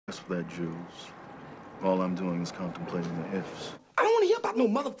That's for that, Jules. All I'm doing is contemplating the ifs. I don't want to hear about no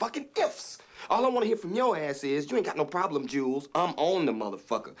motherfucking ifs. All I want to hear from your ass is, you ain't got no problem, Jules. I'm on the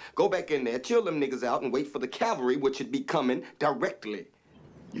motherfucker. Go back in there, chill them niggas out, and wait for the cavalry, which should be coming directly.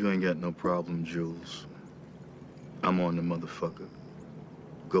 You ain't got no problem, Jules. I'm on the motherfucker.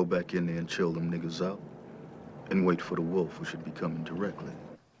 Go back in there and chill them niggas out, and wait for the wolf, who should be coming directly.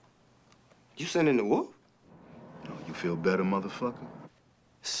 You sending the wolf? Oh, you feel better, motherfucker?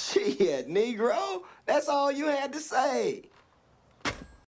 Shit, Negro. That's all you had to say.